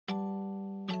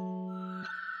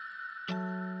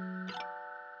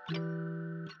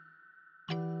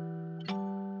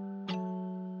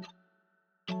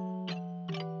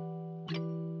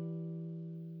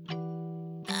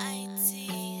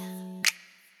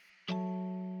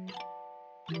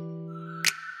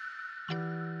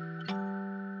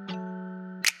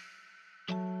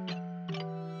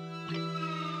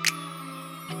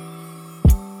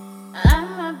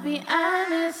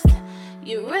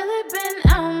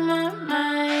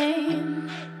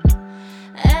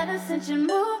since you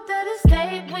moved to the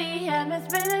state, we haven't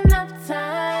spent enough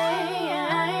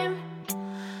time.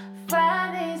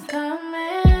 Friday's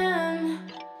coming.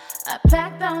 I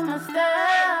packed all my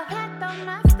stuff.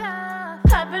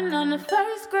 Hopping on the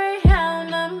first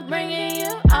Greyhound, I'm bringing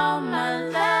you all my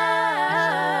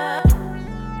love.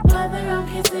 Whether I'm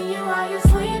kissing you while you're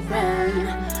sleeping,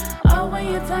 or when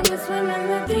your tongue is swimming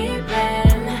the deep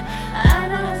end, I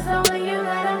know it's only you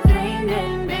that I'm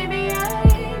fiending.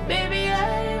 Baby,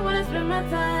 I wanna spend my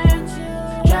time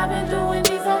driving through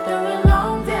Wendy's after a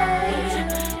long day,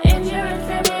 in your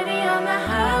infinity on the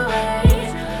highway.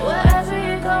 Wherever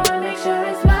you go, and make sure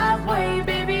it's my way.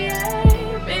 Baby, I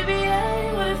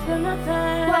wanna spend my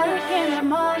time. Work in the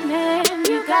morning,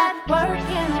 you got work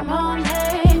in the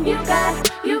morning. You got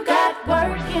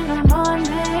work in the morning.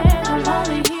 I'm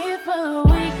only here for the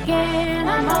weekend.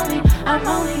 I'm only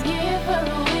here for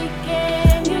the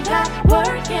weekend. You got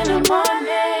work in the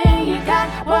morning. You got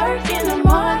work in the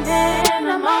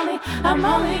morning. I'm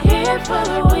only here for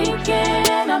the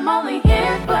weekend. I'm only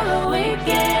here for the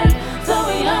weekend. So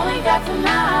we only got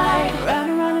tonight.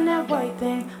 Riding around in that white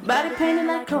thing, body painted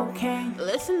like cocaine.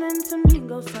 Listening to me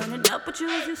go turning up with you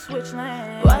as you switch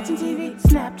lanes. Watching TV,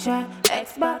 Snapchat,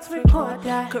 Xbox, record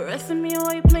that. Caressing me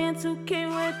while you playing 2K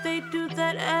where they do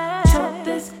that ass. Choke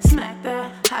this, smack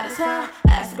that, hot as hell,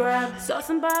 ass grab. Saw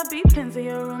some Bobby pins in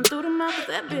your room, through the mouth with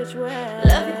that bitch wet.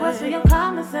 Love your quest for your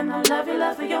comments, and I love your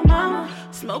love for your mama.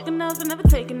 Smoking up and never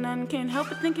taking none, can't help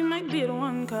but think you might be the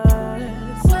one, cause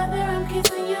whether I'm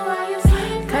kissing you while you're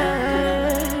sleeping,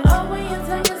 or when your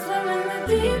tongue is swimming the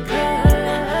deep end,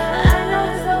 I know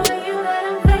it's only you that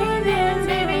I'm fading.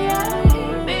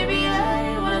 Baby, I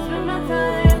wanna spend my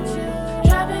time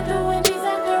driving through Wendy's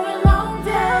after a long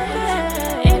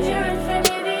day, in your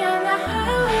infinity on the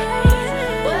highway.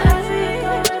 Wherever you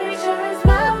go, make sure it's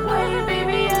my way.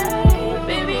 Baby,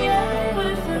 I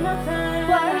wanna spend my time.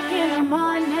 Work in the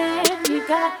morning, you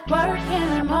got work in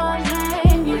the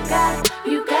morning.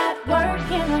 You got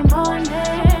work in the morning.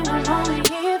 I'm only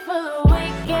here for the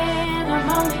weekend.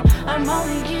 I'm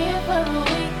only here for the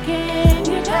weekend.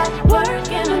 You got work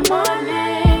in the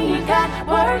morning. You got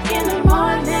work in the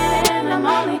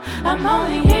morning. I'm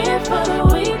only